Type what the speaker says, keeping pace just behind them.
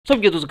So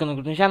if you're just gonna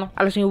go to the channel,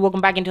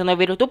 welcome back into another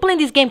video to playing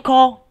this game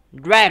called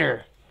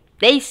Dreader.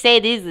 They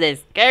say this is the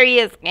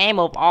scariest game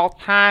of all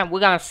time. We're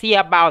gonna see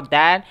about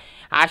that.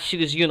 I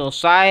choose,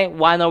 side.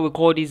 Why not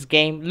record this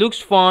game? Looks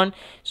fun.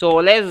 So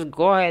let's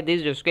go ahead. This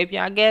is the description,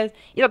 I guess.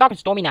 It's a dark and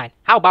stormy night.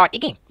 How about a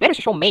game? Let us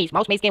show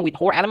mouse maze game with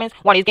horror elements.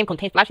 One, this game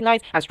contains flashing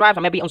lights and stripes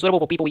and may be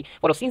unsuitable for people with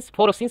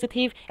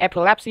photosensitive,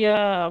 epilepsy,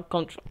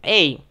 control.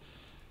 Hey,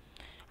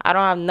 I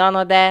don't have none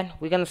of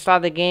that. We're gonna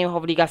start the game.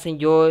 Hopefully you guys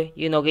enjoy.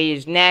 Get your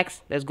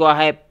snacks. Let's go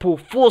ahead. Pull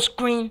full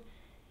screen.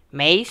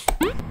 Maze.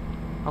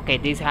 Okay,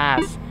 this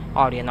has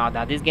audio and all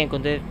that. This game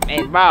contains,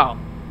 hey, bro.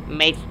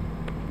 Maze.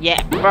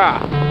 Yeah, bro.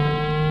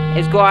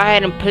 Let's go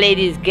ahead and play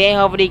this game.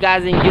 Hopefully you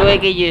guys enjoy.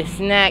 Get your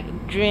snack,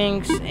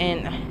 drinks,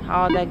 and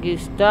all that good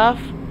stuff.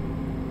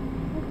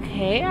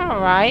 Okay,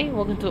 alright.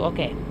 Welcome to,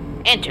 okay.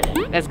 Enter.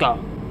 Let's go.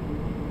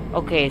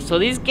 Okay, so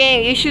this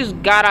game, you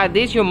just gotta,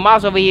 this your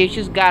mouse over here, you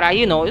just gotta,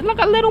 it's like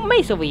a little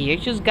maze over here.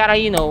 You just gotta,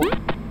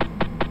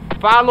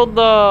 follow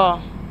the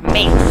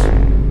maze.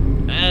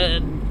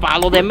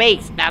 Follow the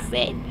maze. That's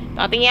it.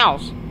 Nothing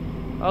else.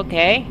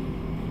 Okay.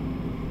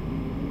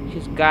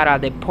 Just gotta,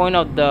 the point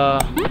of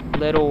the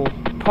little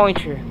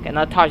pointer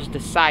cannot touch the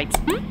sides.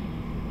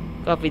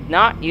 If it's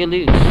not, you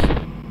lose.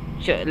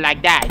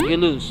 Like that, you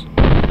lose.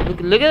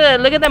 Look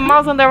at the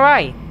mouse on the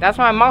right. That's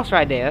my mouse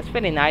right there. That's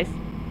pretty nice.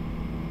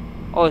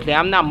 Obviously,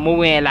 I'm not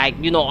moving like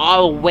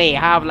all the way. I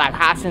have like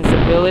high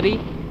sensibility.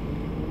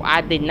 I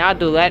did not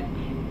do that.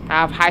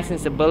 I have high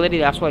sensibility.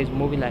 That's why it's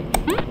moving like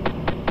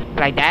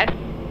that.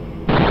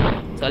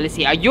 So let's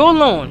see. Are you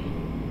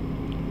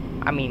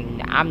alone? I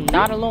mean, I'm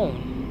not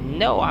alone.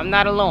 No, I'm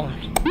not alone.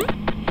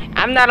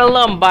 I'm not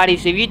alone, buddy.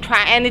 So if you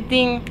try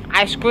anything,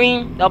 I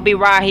scream, they'll be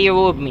right here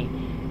with me.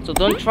 So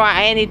don't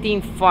try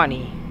anything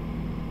funny.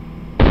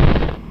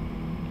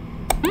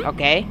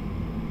 Okay.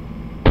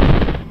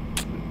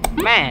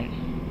 Man.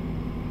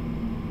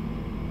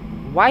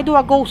 Why do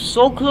I go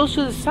so close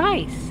to the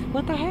sides?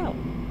 What the hell?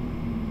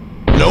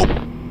 Nope.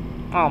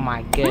 Oh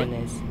my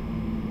goodness.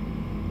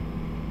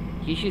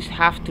 You just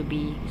have to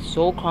be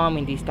so calm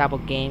in these type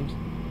of games.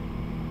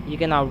 You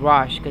cannot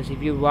rush, because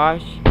if you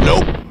rush,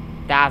 nope,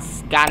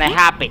 that's gonna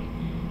happen.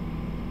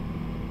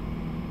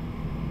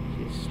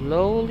 Just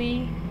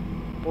slowly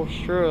but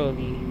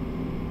surely,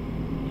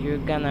 you're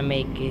gonna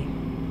make it.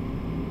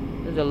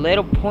 There's a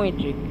little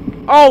pointer.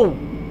 Oh!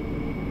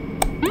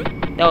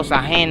 There was a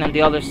hand on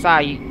the other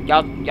side.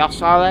 Y'all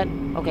saw that?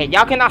 Okay,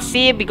 y'all cannot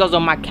see it because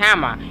of my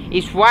camera.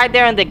 It's right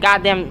there on the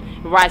goddamn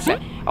right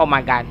side. Oh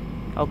my god.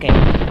 Okay.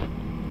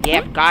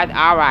 Yep, God,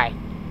 alright.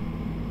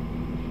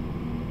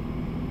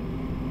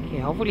 Okay,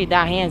 hopefully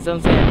that hand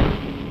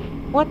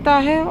doesn't. What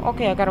the hell?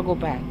 Okay, I gotta go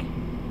back.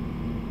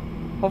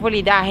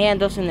 Hopefully that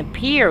hand doesn't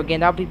appear again.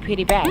 That'll be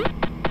pretty bad.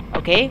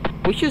 Okay,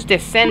 we're just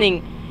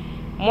descending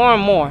more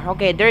and more.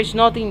 Okay, there's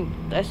nothing.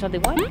 There's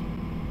nothing. What?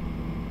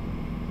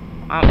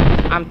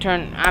 I'm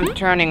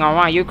turning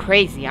around. You're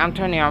crazy. I'm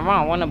turning around.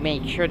 I want to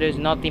make sure there's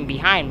nothing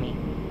behind me.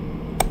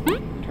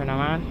 Turn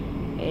around.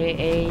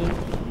 Hey.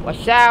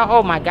 Watch out.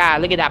 Oh my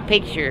god. Look at that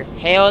picture.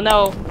 Hell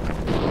no.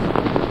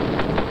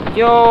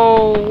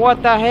 Yo,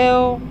 what the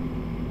hell?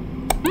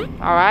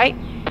 Alright.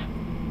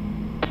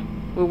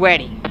 We're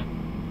ready.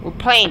 We're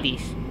playing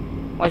this.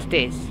 What's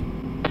this?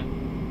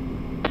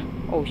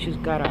 Oh, she's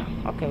gotta.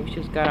 Okay, we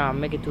just gotta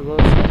make it to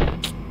those.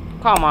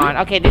 Come on.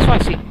 Okay, this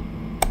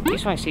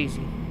one's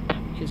easy.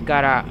 Just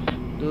gotta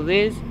do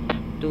this,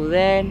 do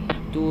that,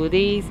 do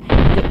this.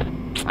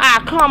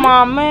 Ah, come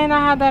on, man!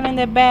 I had that in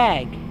the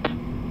bag.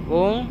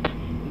 Boom,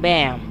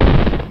 bam.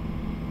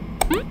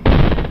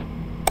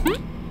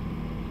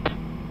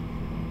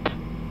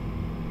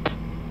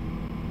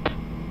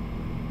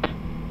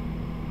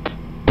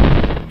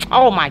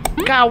 Oh my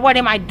god! What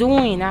am I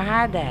doing? I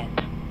had that.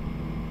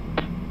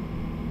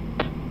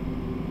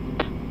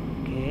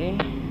 Okay,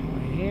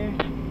 right here.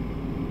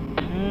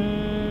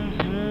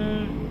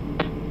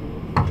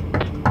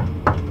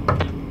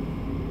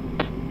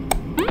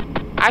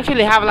 I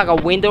actually have like a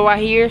window right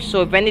here,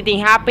 so if anything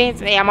happens,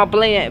 hey, I'm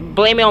gonna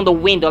blame it on the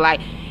window.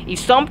 Like, if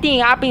something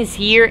happens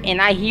here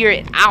and I hear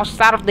it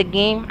outside of the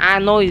game, I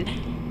know it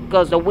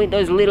because the window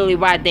is literally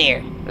right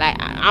there. Like,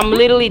 I'm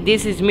literally,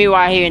 this is me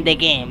right here in the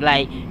game.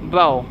 Like,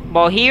 bro,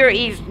 but here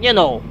is,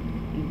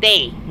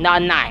 day,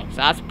 not night. So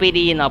that's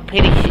pretty,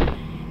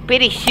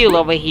 pretty chill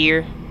over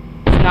here.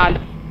 It's not.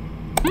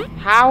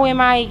 How am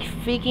I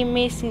freaking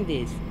missing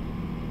this?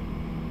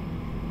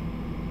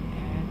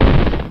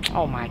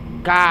 Oh my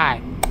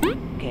god.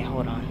 Okay,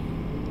 hold on.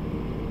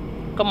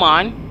 Come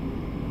on.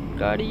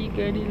 Got it,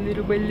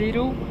 little by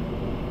little.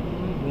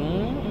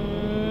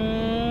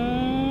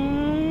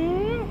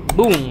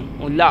 Boom.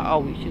 Oh,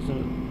 we just.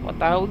 What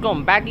the hell? We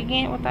going back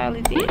again? What the hell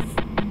is this?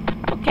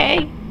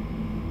 Okay.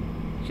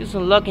 Just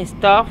unlocking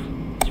stuff.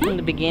 It's from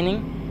the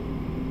beginning.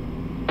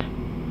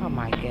 Oh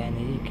my god,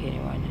 are you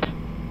kidding right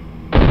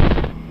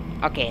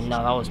now? Okay,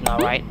 no, that was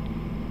not right.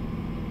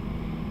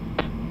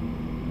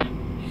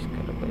 Just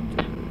gotta go to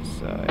the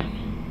side.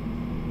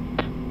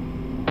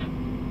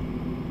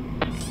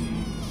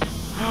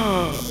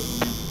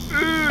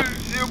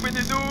 Open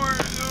the door.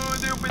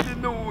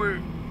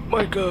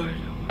 My God.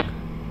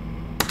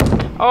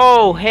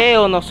 Oh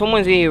hell no!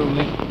 Someone's here,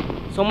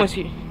 man. Someone's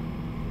here.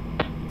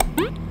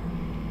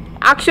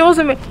 Excuse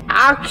me.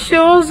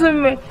 Excuse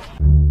me.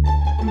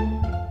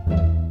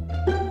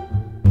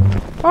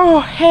 Oh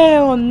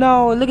hell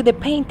no! Look at the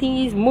painting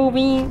is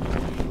moving.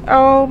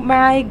 Oh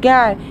my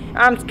God!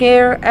 I'm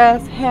scared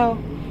as hell.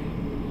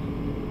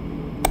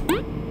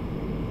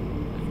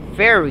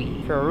 Furry.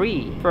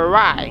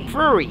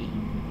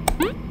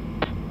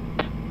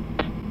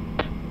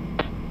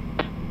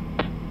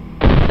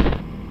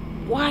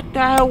 What the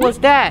hell was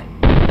that?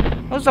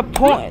 What was the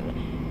point?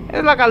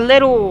 It's like a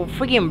little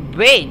freaking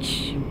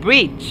bridge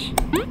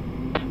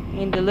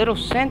in the little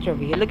center of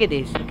here. Look at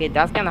this. Okay,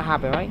 that's gonna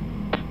happen, right?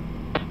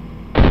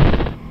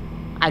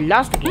 I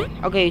lost again.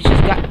 Okay,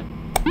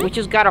 we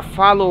just gotta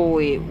follow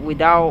it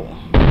without.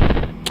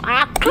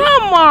 Ah,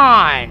 come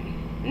on!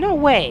 No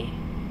way.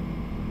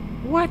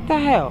 What the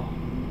hell?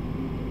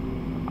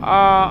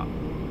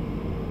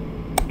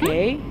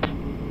 Okay.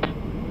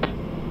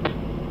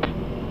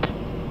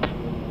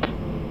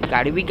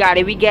 We get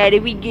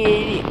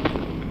it.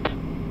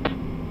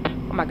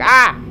 Oh my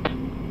God.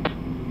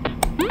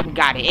 We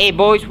got it. Hey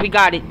boys, we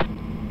got it.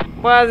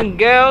 Boys and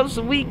girls,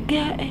 we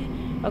got it.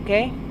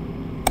 Okay.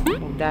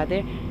 Move that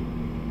there.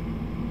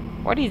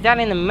 What is that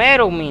in the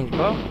middle means,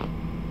 bro?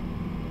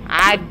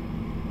 I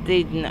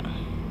did not.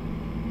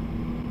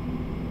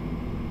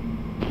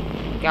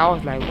 Okay, I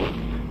was like,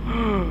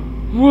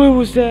 what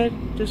was that?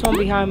 There's someone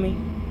behind me.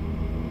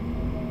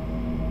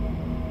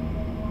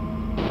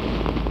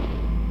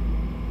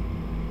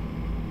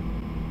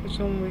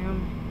 Someone behind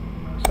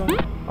me.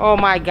 Oh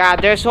my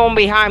God, there's someone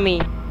behind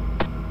me.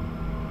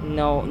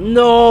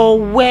 No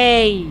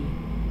way.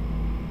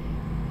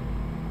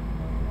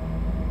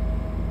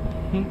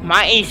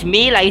 It's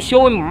me, like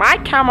showing my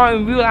camera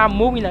in real. I'm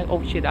moving like,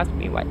 oh shit, that's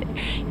me right there.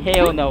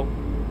 Hell no.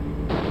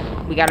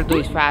 We gotta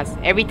do this fast.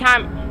 Every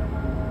time.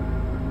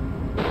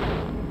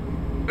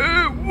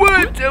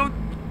 What the?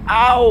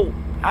 Ow.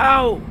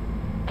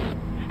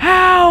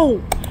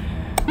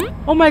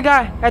 Oh my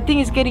God, that thing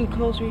is getting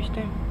closer each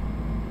time.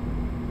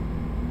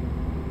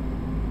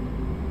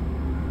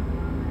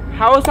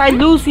 How was I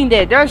losing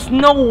that? There's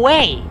no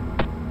way.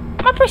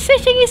 My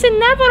precision is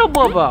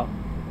inevitable, bro.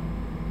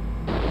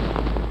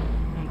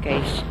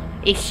 Okay,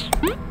 it's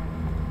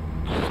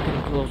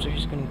getting closer.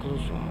 It's getting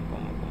closer.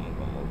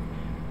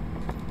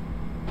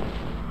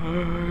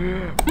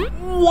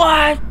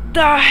 What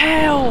the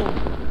hell?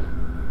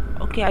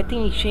 Okay, I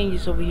think it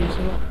changes over here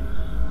somewhere.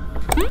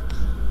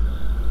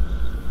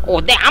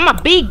 Oh damn, I'm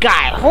a big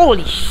guy.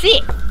 Holy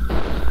shit.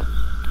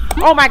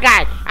 Oh my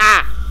God.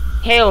 Ah,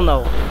 hell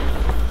no.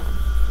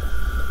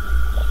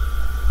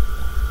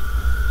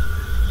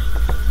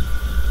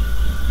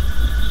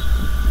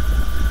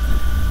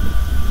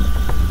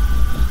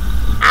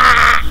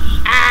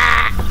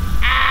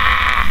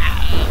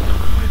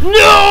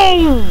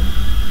 No!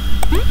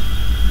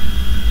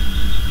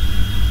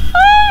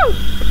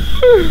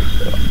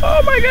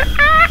 Oh my God!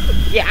 Ah!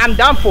 Yeah, I'm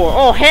done for.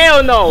 Oh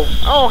hell no!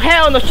 Oh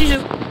hell no! She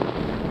just.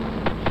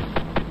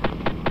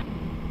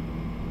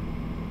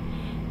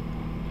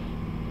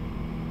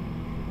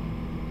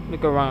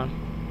 Look around.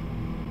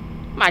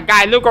 My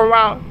guy, look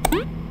around.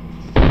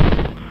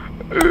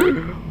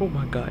 Oh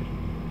my God.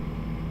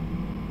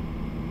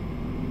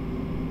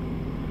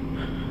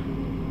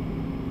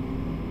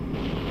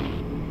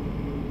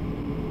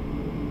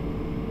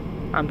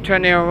 I'm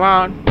turning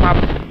around.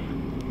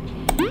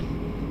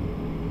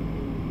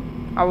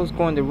 I was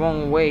going the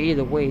wrong way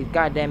either way.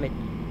 God damn it.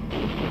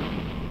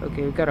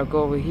 Okay, we gotta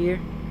go over here.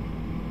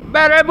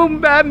 Bada boom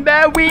bam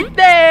bam. We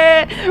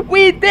did.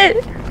 We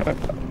did.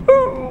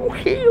 Oh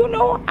hell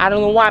no! I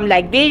don't know why I'm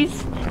like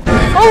this.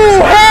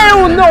 Oh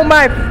hell no!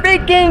 My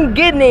freaking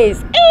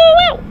goodness.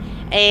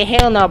 Hey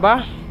hell no,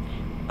 bro.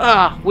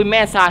 We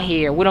mess out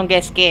here. We don't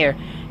get scared.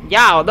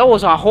 Y'all, that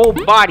was our whole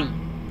body.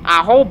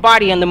 Our whole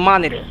body on the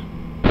monitor.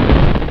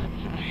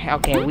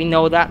 Okay, we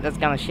know that. That's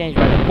gonna change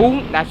right there.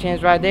 Boom, that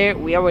changed right there.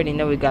 We already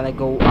know we're gonna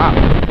go up.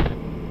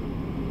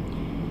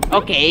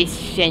 Okay, it's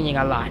changing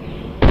a lot.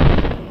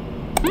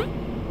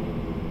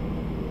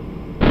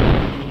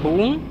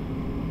 Boom.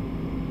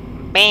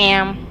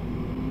 Bam.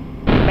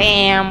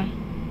 Bam.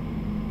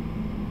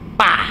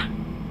 Bah.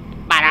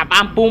 Bada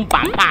bam boom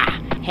bam bah.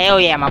 Hell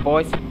yeah, my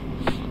boys.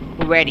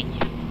 We're ready.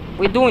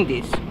 We're doing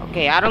this.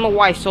 Okay, I don't know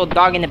why it's so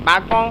dark in the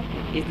background.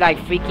 It's like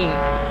freaking.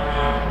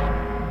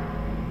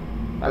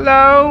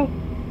 Hello?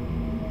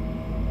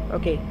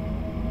 Okay.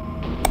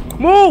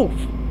 Move!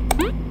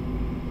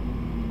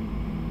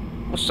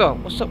 What's up?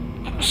 What's up?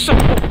 What's up?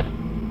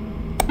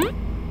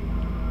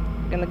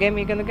 Gonna get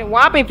me? Gonna get me?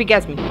 What happens if he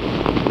gets me?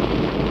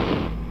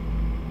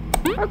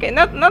 Okay,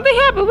 nothing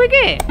happened. We're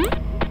good.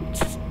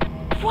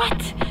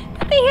 What?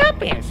 Nothing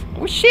happens.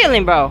 We're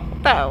chilling, bro.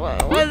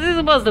 What is this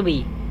supposed to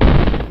be?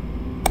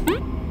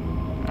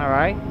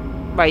 Alright.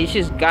 But you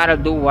just gotta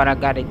do what I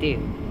gotta do.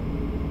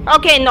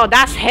 Okay, no,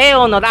 that's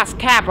hell no, that's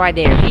Cap right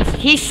there.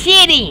 He's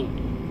cheating.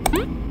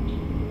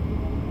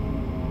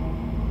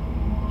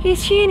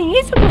 He's cheating.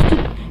 He's supposed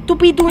to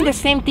be doing the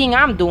same thing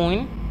I'm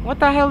doing. What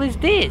the hell is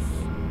this?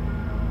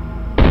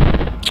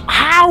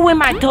 How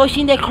am I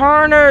touching the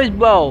corners,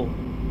 bro?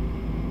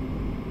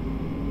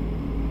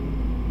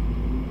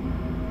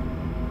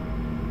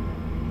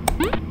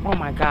 Oh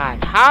my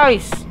god. How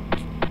is...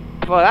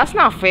 Bro, that's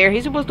not fair.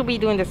 He's supposed to be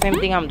doing the same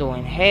thing I'm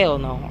doing. Hell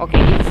no.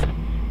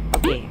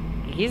 Okay,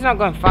 he's not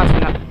going fast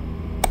enough.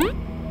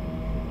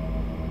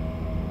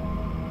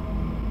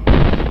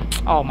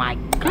 Oh my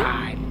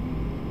god.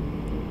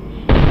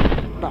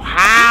 Bro,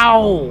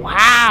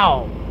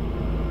 how?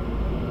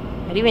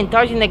 Not even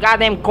touching the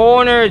goddamn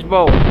corners,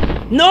 bro.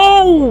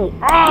 No!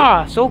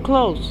 Ah, so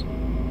close.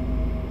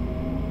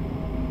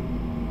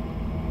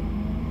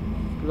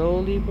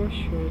 Slowly but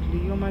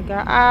surely. Oh my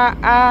god. Ah!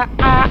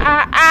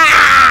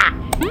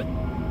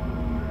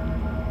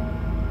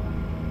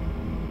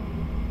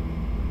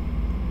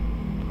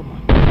 Come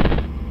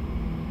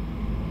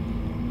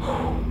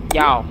on.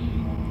 Yo.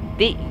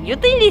 You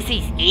think this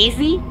is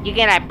easy? You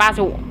can like pass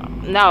it.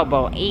 No,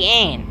 bro.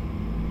 EN.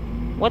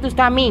 What does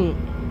that mean?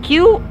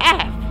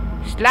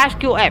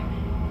 QF/QF.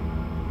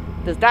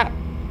 Does that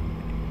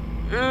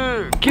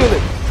kill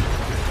it?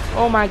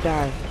 Oh my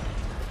god.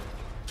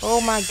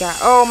 Oh my god.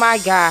 Oh my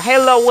god.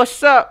 Hello,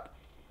 what's up?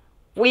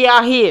 We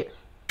are here.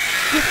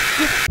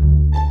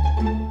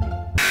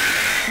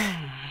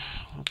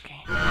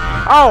 Okay.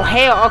 Oh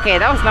hell, okay,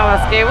 that was not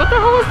that scary. What the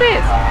hell was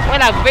this? Wait,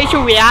 like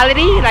virtual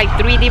reality? Like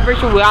 3D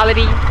virtual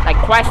reality? Like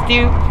Quest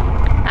 2?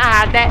 I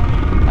had that.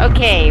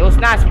 Okay, was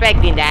not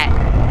expecting that.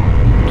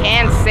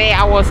 Can't say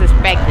I was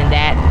expecting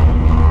that.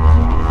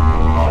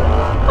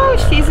 Oh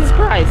Jesus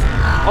Christ.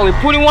 Oh,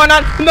 we're putting one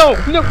on? No.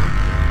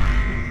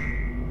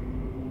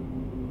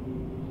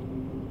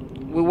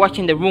 We're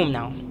watching the room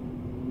now.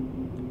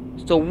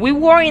 So we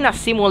were in a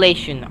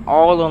simulation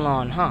all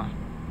along, huh?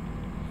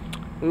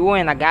 We were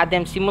in a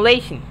goddamn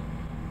simulation.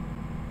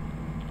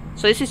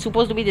 So this is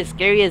supposed to be the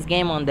scariest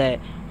game on the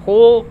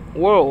whole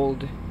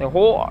world, the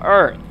whole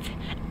Earth.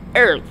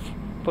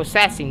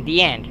 Processing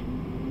the end.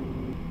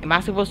 Am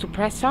I supposed to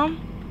press some?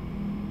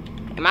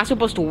 Am I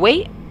supposed to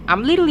wait?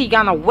 I'm literally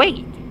gonna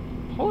wait.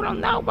 Hold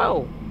on now,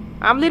 bro.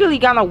 I'm literally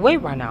gonna wait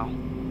right now.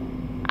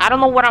 I don't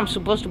know what I'm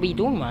supposed to be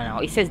doing right now.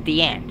 It says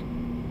the end.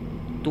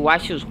 Do I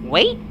just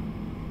wait?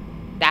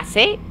 That's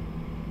it?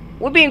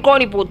 We've been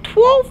going for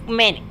 12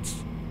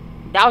 minutes.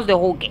 That was the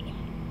whole game.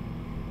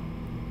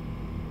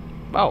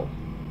 Bro.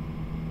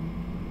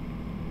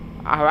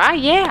 Alright,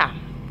 yeah.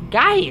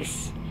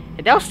 Guys,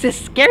 that was the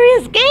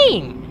scariest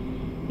game.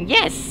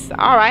 Yes,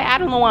 alright. I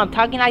don't know why I'm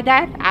talking like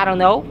that. I don't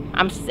know.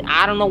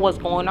 I don't know what's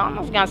going on.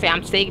 I was gonna say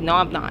I'm sick. No,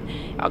 I'm not.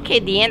 Okay,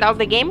 the end of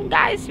the game,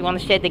 guys. You wanna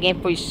check the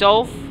game for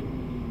yourself?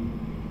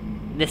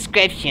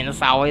 Description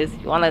as always.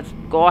 You wanna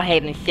go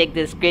ahead and check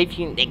the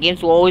description. The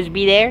games will always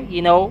be there,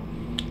 you know.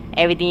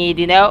 Everything you need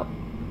to know.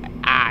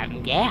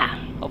 Yeah.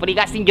 Hopefully you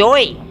guys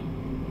enjoy.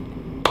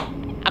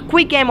 A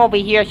quick game over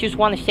here. I just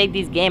want to check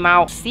this game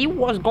out. See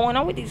what's going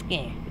on with this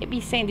game. They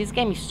be saying this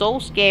game is so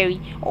scary.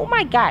 Oh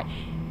my god.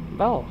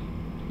 Bro.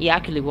 He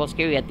actually was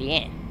scary at the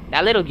end.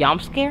 That little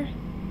jump scare.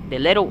 The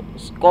little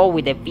skull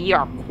with the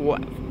VR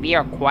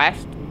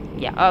quest.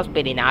 Yeah, that was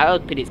pretty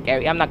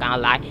scary. I'm not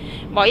gonna lie.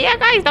 But yeah,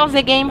 guys, that was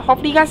the game.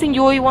 Hopefully you guys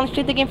enjoy. You want to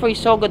check the game for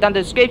yourself, go down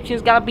the description.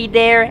 It's gonna be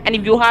there. And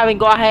if you haven't,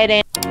 go ahead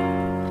and...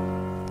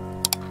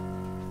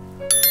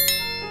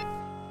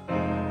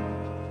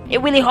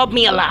 It really helped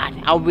me a lot.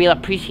 I really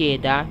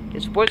appreciate that. The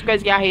sports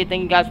guys got here.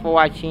 Thank you guys for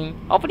watching.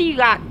 Hopefully you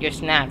got your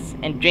snacks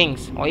and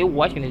drinks while you're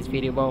watching this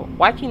video, bro.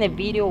 Watching a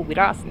video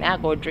without a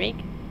snack or drink,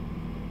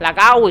 like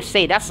I always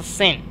say, that's a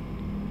sin.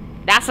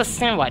 That's a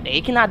sin right there.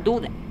 You cannot do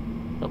that.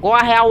 So go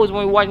ahead, always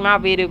when you watch my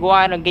video, go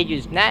ahead and get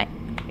your snack.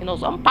 You know,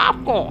 some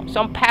popcorn,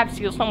 some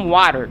Pepsi, or some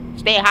water.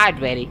 Stay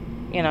hydrated.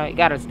 You know, you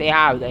gotta stay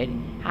hydrated.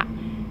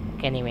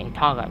 Can't even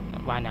talk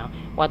right now.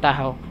 What the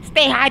hell?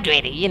 Stay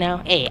hydrated, you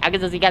know. Hey, I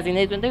guess I'll see you guys in the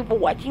next one. Thank you for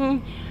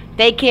watching.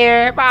 Take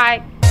care.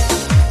 Bye.